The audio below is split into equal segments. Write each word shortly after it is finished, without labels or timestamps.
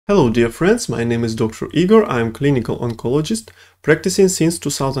Hello dear friends, my name is Dr. Igor, I am clinical oncologist, practicing since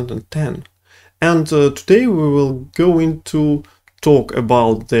 2010. And today we will go into talk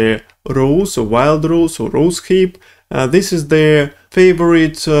about the rose or wild rose or rose hip. This is their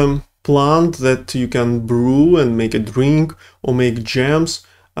favorite plant that you can brew and make a drink or make jams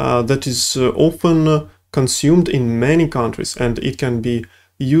that is often consumed in many countries, and it can be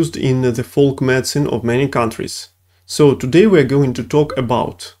used in the folk medicine of many countries. So today we are going to talk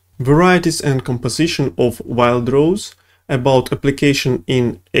about varieties and composition of wild rose, about application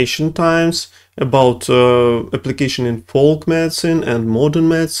in ancient times, about application in folk medicine and modern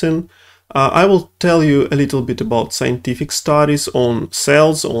medicine. I will tell you a little bit about scientific studies on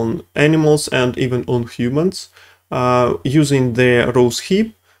cells, on animals and even on humans using the rose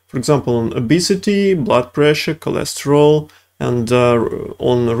hip, for example on obesity, blood pressure, cholesterol, and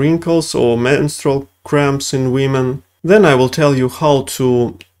on wrinkles or menstrual cramps in women. Then I will tell you how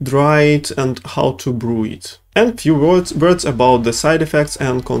to dry it and how to brew it. And few words about the side effects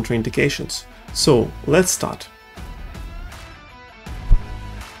and contraindications. So let's start.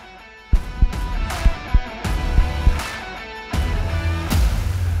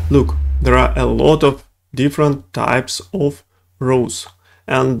 Look, there are a lot of different types of rose.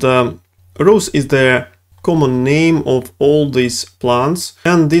 And rose is the common name of all these plants.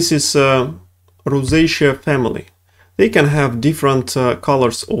 And this is Rosaceae family. They can have different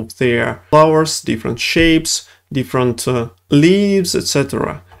colors of their flowers, different shapes, different leaves,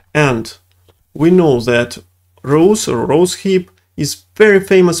 etc. And we know that rose or rose hip is very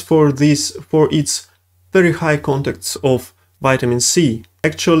famous for its very high contents of vitamin C.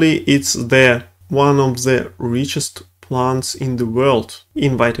 Actually, it's one of the richest plants in the world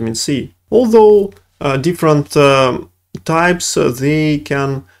in vitamin C. Although different types, they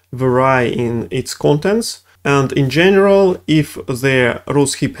can vary in its contents. And in general, if the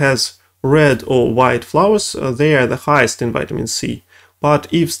rose hip has red or white flowers, they are the highest in vitamin C. But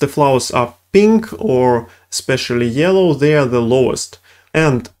if the flowers are pink or especially yellow, they are the lowest.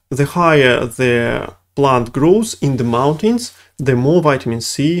 And the higher the plant grows in the mountains, the more vitamin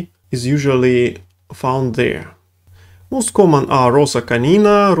C is usually found there. Most common are Rosa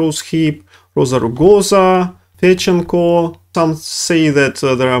canina, rose hip, Rosa rugosa, fechenko. Some say that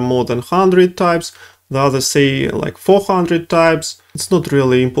there are more than 100 types. The others say like 400 types. It's not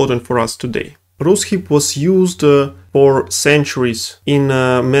really important for us today. Rose hip was used for centuries in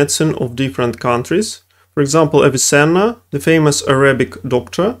medicine of different countries. For example, Avicenna, the famous Arabic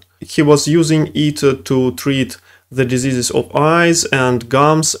doctor, he was using it to treat the diseases of eyes and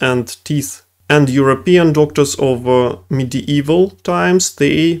gums and teeth. And European doctors of medieval times,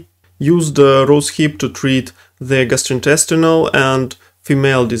 they used rose hip to treat the gastrointestinal and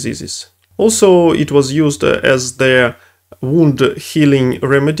female diseases. Also, it was used as their wound healing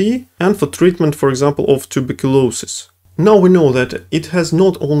remedy and for treatment, for example, of tuberculosis. Now we know that it has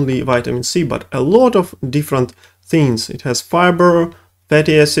not only vitamin C, but a lot of different things. It has fiber,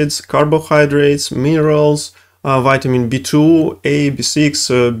 fatty acids, carbohydrates, minerals, vitamin B2, A,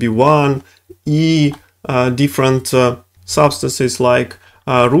 B6, B1, E, different substances like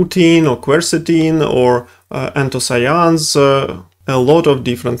rutin or quercetin or anthocyanins, a lot of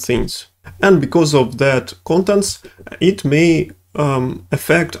different things. And because of that contents, it may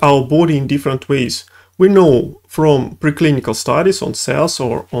affect our body in different ways. We know from preclinical studies on cells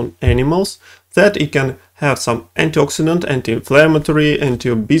or on animals that it can have some antioxidant, anti-inflammatory,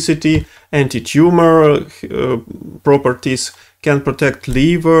 anti-obesity, anti-tumor properties, can protect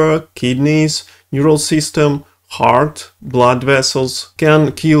liver, kidneys, neural system, heart, blood vessels,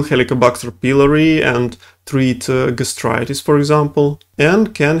 can kill Helicobacter pylori and treat gastritis, for example,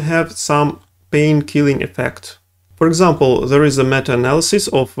 and can have some pain-killing effect. For example, there is a meta-analysis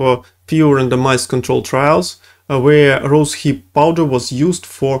of few randomized control trials where rose hip powder was used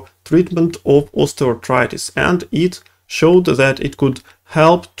for treatment of osteoarthritis, and it showed that it could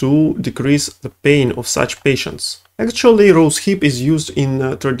help to decrease the pain of such patients. Actually, rose hip is used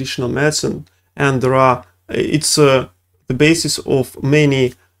in traditional medicine, and it's the basis of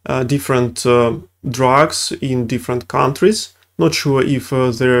many different drugs in different countries. Not sure if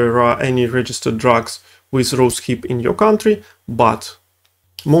there are any registered drugs with rose hip in your country, but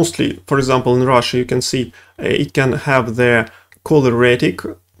mostly, for example, in Russia, you can see it can have the choleretic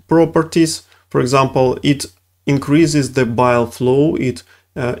properties. For example, it increases the bile flow, it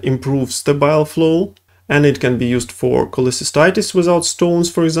improves the bile flow, and it can be used for cholecystitis without stones,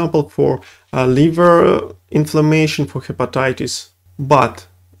 for example, for liver inflammation, for hepatitis. But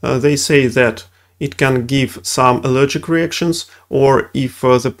they say that it can give some allergic reactions, or if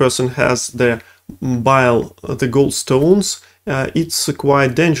the person has the bile, the gallstones, it's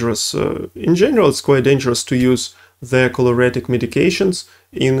quite dangerous. In general, it's quite dangerous to use the choleratic medications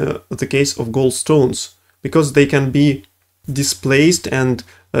in the case of gallstones, because they can be displaced and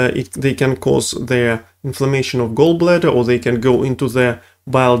they can cause their inflammation of gallbladder, or they can go into the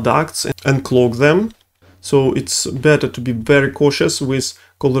bile ducts and clog them. So it's better to be very cautious with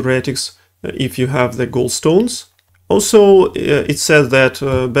choleretics if you have the gallstones. Also, it says that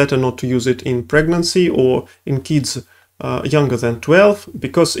better not to use it in pregnancy or in kids younger than 12,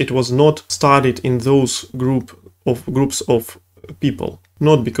 because it was not studied in those groups of people,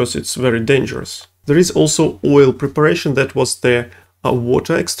 not because it's very dangerous. There is also oil preparation. That was the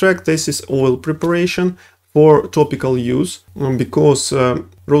water extract. This is oil preparation for topical use, because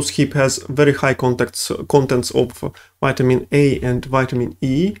rosehip has very high contents of vitamin A and vitamin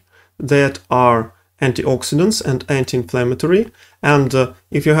E that are antioxidants and anti-inflammatory. And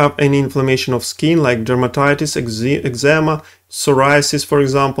if you have any inflammation of skin, like dermatitis, eczema, psoriasis, for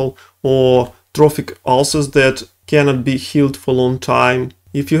example, or trophic ulcers that cannot be healed for a long time,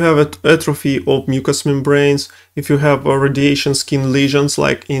 if you have atrophy of mucous membranes, if you have radiation skin lesions,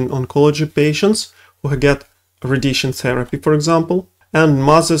 like in oncology patients who get radiation therapy, for example, and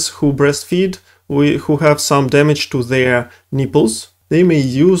mothers who breastfeed, who have some damage to their nipples, they may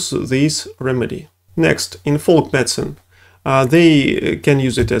use this remedy. Next, in folk medicine, they can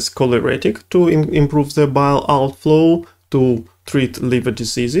use it as choleratic to improve the bile outflow, to treat liver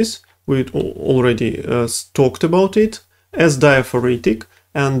diseases. We already talked about it, as diaphoretic,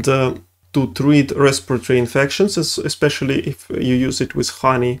 and to treat respiratory infections, especially if you use it with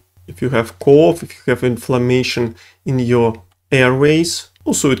honey, if you have cough, if you have inflammation in your airways.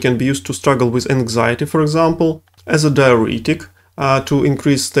 Also, it can be used to struggle with anxiety, for example, as a diuretic, to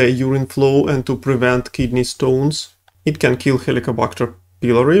increase the urine flow and to prevent kidney stones. It can kill Helicobacter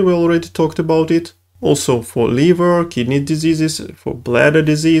pylori, we already talked about it. Also for liver, kidney diseases, for bladder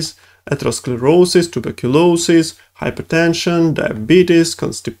disease, atherosclerosis, tuberculosis, hypertension, diabetes,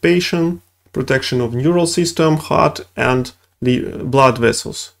 constipation, protection of neural system, heart and blood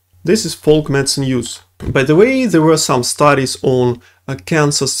vessels. This is folk medicine use. By the way, there were some studies on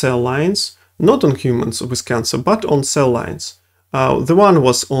cancer cell lines, not on humans with cancer, but on cell lines. The one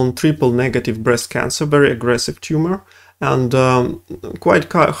was on triple negative breast cancer, very aggressive tumor, and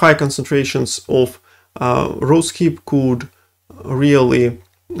quite high concentrations of rosehip could really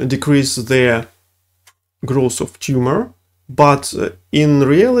decrease the growth of tumor. But in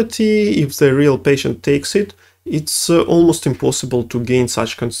reality, if the real patient takes it, it's almost impossible to gain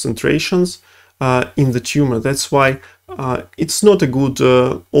such concentrations in the tumor. That's why it's not a good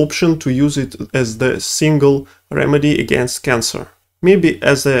option to use it as the single remedy against cancer, maybe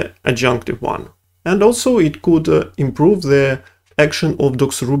as an adjunctive one. And also it could improve the action of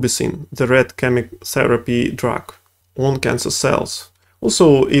doxorubicin, the red chemotherapy drug, on cancer cells.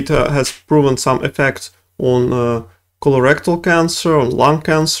 Also, it has proven some effect on colorectal cancer, on lung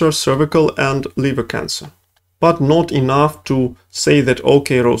cancer, cervical and liver cancer. But not enough to say that,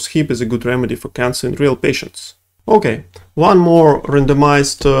 okay, rosehip is a good remedy for cancer in real patients. Okay, one more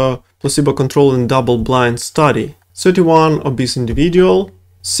randomized placebo-controlled and double-blind study. 31 obese individual,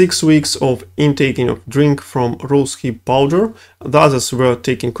 6 weeks of intaking of drink from rosehip powder. The others were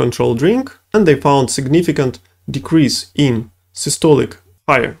taking control drink, and they found significant decrease in systolic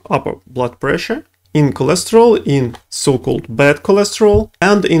higher upper blood pressure, in cholesterol, in so-called bad cholesterol,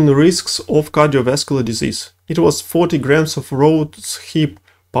 and in risks of cardiovascular disease. It was 40 grams of rosehip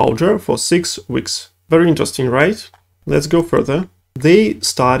powder for 6 weeks. Very interesting, right? Let's go further. They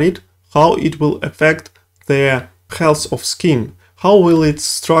studied how it will affect their health of skin. How will it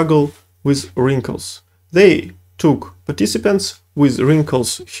struggle with wrinkles? They took participants with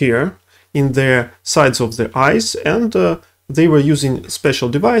wrinkles here in their sides of the eyes, and they were using a special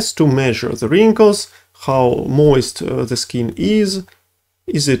device to measure the wrinkles, how moist the skin is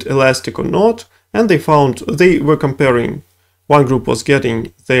it elastic or not, and they found they were comparing. One group was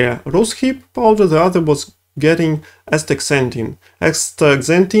getting their rosehip powder, the other was getting astaxanthin.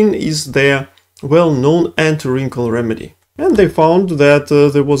 Astaxanthin is their well-known anti-wrinkle remedy. And they found that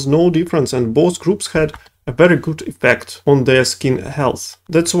there was no difference, and both groups had a very good effect on their skin health.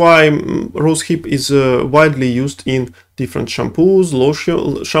 That's why rosehip is widely used in different shampoos,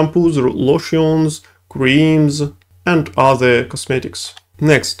 lotions, creams, and other cosmetics.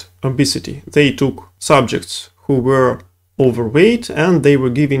 Next, obesity. They took subjects who were overweight and they were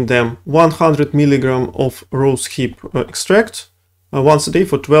giving them 100 milligram of rosehip extract once a day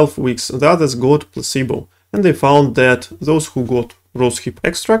for 12 weeks. The others got placebo, and they found that those who got rosehip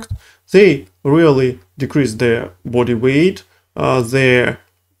extract, they really decreased their body weight, their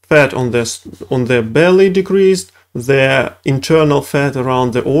fat on their belly decreased, their internal fat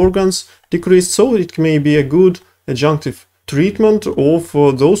around the organs decreased, so it may be a good adjunctive treatment or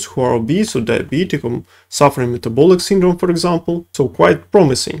for those who are obese or diabetic or suffering metabolic syndrome, for example. So quite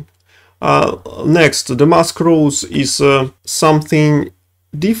promising. Next, damask rose is something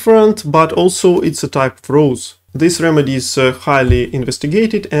different, but also it's a type of rose. This remedy is highly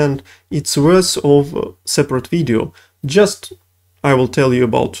investigated and it's worth of separate video. Just I will tell you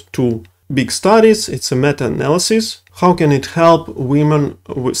about two big studies. It's a meta-analysis. How can it help women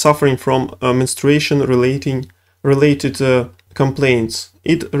suffering from menstruation related complaints?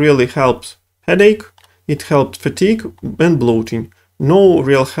 It really helped headache, it helped fatigue and bloating. No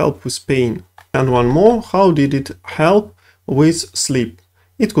real help with pain. And one more, how did it help with sleep?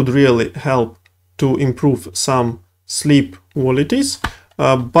 It could really help to improve some sleep qualities,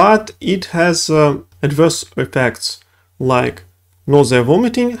 but it has adverse effects like nausea,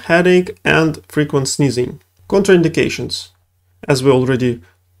 vomiting, headache, and frequent sneezing. Contraindications. As we already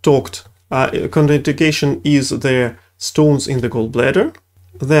talked, contraindication is the stones in the gallbladder.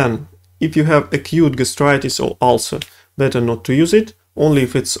 Then, if you have acute gastritis or ulcer, better not to use it, only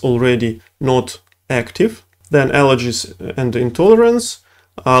if it's already not active. Then allergies and intolerance.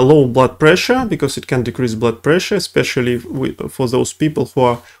 Low blood pressure, because it can decrease blood pressure, especially for those people who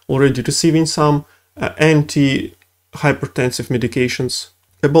are already receiving some antihypertensive medications.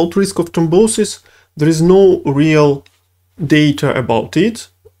 About risk of thrombosis, there is no real data about it.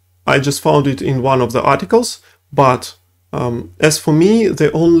 I just found it in one of the articles, but as for me,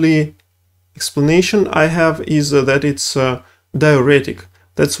 the only explanation I have is that it's diuretic.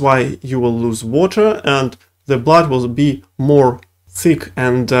 That's why you will lose water and the blood will be more thick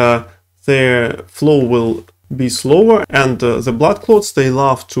and their flow will be slower, and the blood clots, they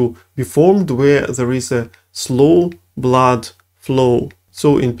love to be formed where there is a slow blood flow.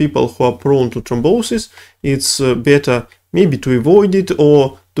 So in people who are prone to thrombosis, it's better maybe to avoid it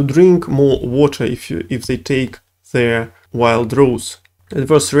or to drink more water if they take their wild rose.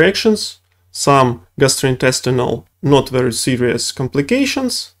 Adverse reactions, some gastrointestinal, not very serious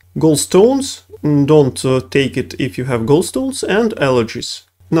complications, gallstones, don't take it if you have gallstones, and allergies.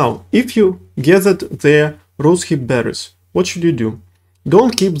 Now, if you gathered the rosehip berries, what should you do?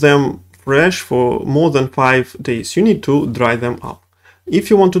 Don't keep them fresh for more than 5 days. You need to dry them up.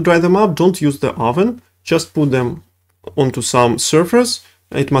 If you want to dry them up, don't use the oven. Just put them onto some surface.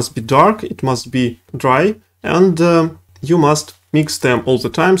 It must be dark, it must be dry, and you must mix them all the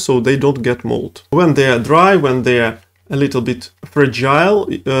time so they don't get mold. When they are dry, when they are a little bit fragile,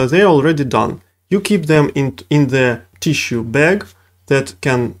 they are already done. You keep them in the tissue bag that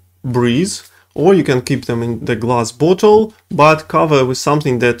can breathe, or you can keep them in the glass bottle, but cover with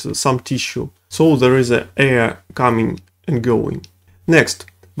something some tissue, so there is air coming and going. Next,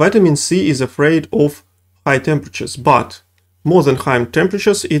 vitamin C is afraid of high temperatures, but more than high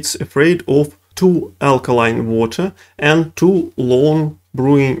temperatures, it's afraid of too alkaline water and too long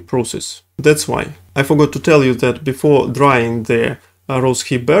brewing process. That's why I forgot to tell you that before drying the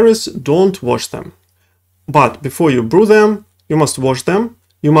rosehip berries, don't wash them. But before you brew them, you must wash them,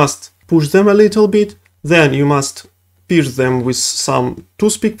 you must push them a little bit, then you must pierce them with some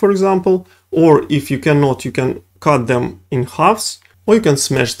toothpick, for example, or if you cannot, you can cut them in halves, or you can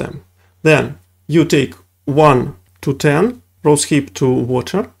smash them. Then you take 1 to 10 rosehip to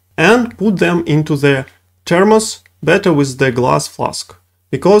water and put them into the thermos, better with the glass flask,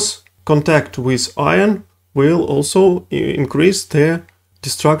 because contact with iron will also increase the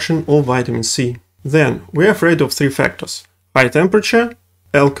destruction of vitamin C. Then we're afraid of 3 factors: high temperature,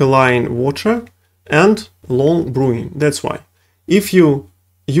 alkaline water, and long brewing. That's why if you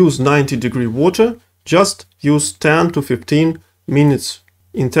use 90-degree water, just use 10 to 15 minutes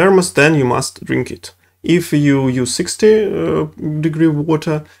in thermos, then you must drink it. If you use 60-degree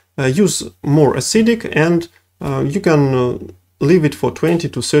water, use more acidic, and you can leave it for 20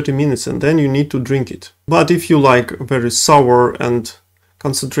 to 30 minutes and then you need to drink it. But if you like very sour and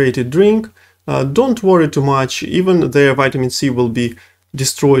concentrated drink, don't worry too much. Even the vitamin C will be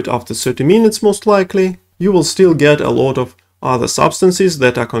destroyed after 30 minutes most likely. You will still get a lot of other substances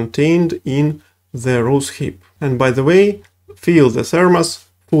that are contained in the rosehip. And by the way, fill the thermos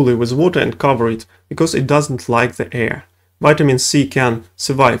fully with water and cover it, because it doesn't like the air. Vitamin C can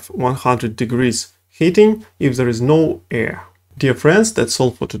survive 100 degrees heating if there is no air. Dear friends, that's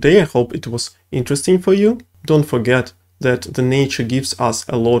all for today. I hope it was interesting for you. Don't forget that the nature gives us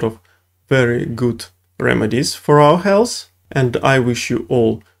a lot of very good remedies for our health. And I wish you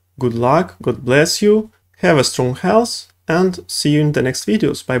all good luck, God bless you, have a strong health, and see you in the next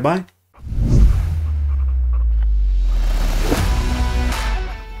videos. Bye bye.